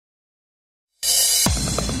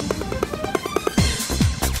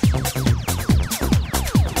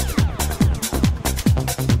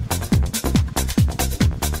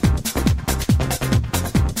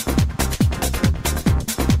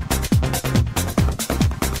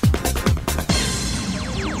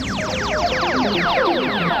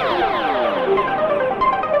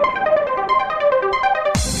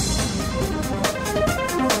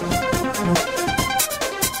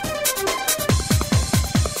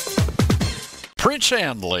Prince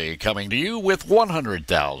Handley coming to you with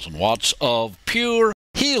 100,000 watts of pure,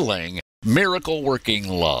 healing, miracle-working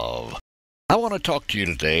love. I want to talk to you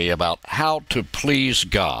today about how to please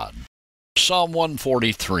God. Psalm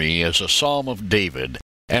 143 is a psalm of David,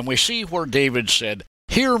 and we see where David said,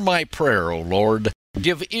 "Hear my prayer, O Lord.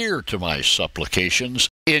 Give ear to my supplications.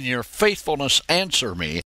 In your faithfulness answer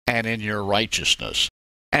me, and in your righteousness.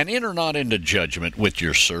 And enter not into judgment with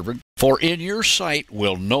your servant, for in your sight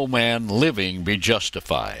will no man living be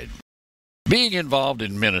justified." Being involved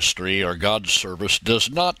in ministry or God's service does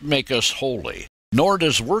not make us holy, nor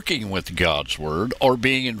does working with God's Word or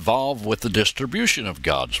being involved with the distribution of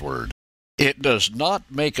God's Word. It does not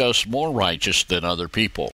make us more righteous than other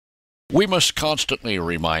people. We must constantly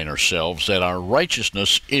remind ourselves that our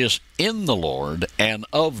righteousness is in the Lord and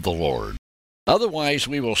of the Lord. Otherwise,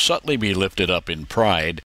 we will subtly be lifted up in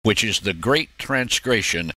pride, which is the great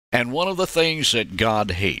transgression and one of the things that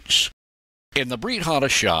God hates. In the Brit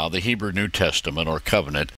Hadashah, the Hebrew New Testament or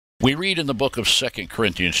Covenant, we read in the book of 2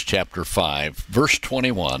 Corinthians chapter 5, verse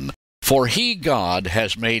 21, "For he, God,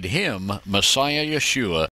 has made him, Messiah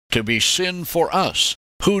Yeshua, to be sin for us,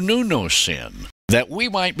 who knew no sin, that we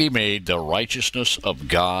might be made the righteousness of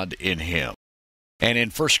God in him." And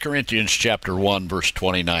in 1 Corinthians chapter 1, verse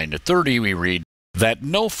 29 to 30, we read, "That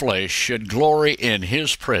no flesh should glory in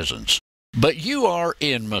his presence, but you are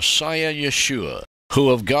in Messiah Yeshua,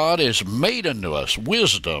 who of God is made unto us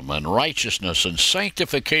wisdom and righteousness and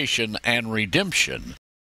sanctification and redemption."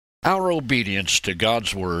 Our obedience to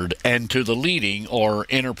God's Word and to the leading or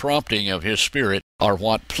inner prompting of His Spirit are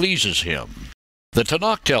what pleases Him. The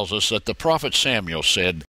Tanakh tells us that the prophet Samuel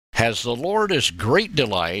said, "Has the Lord as great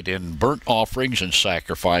delight in burnt offerings and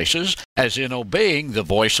sacrifices as in obeying the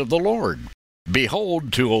voice of the Lord?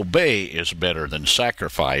 Behold, to obey is better than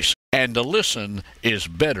sacrifice, and to listen is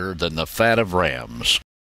better than the fat of rams."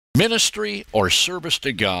 Ministry or service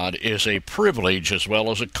to God is a privilege as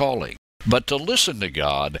well as a calling, but to listen to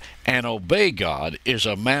God and obey God is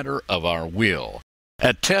a matter of our will,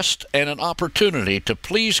 a test and an opportunity to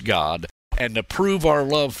please God and to prove our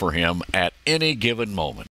love for Him at any given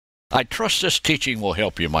moment. I trust this teaching will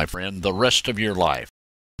help you, my friend, the rest of your life.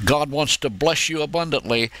 God wants to bless you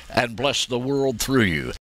abundantly and bless the world through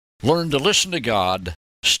you. Learn to listen to God,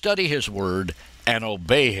 study His Word, and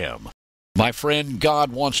obey Him. My friend,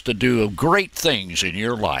 God wants to do great things in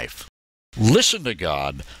your life. Listen to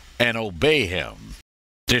God and obey Him.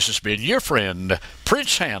 This has been your friend,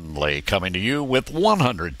 Prince Handley, coming to you with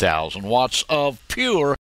 100,000 watts of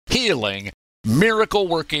pure, healing,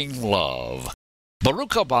 miracle-working love.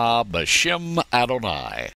 Baruch haba b'Shem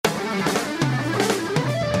Adonai.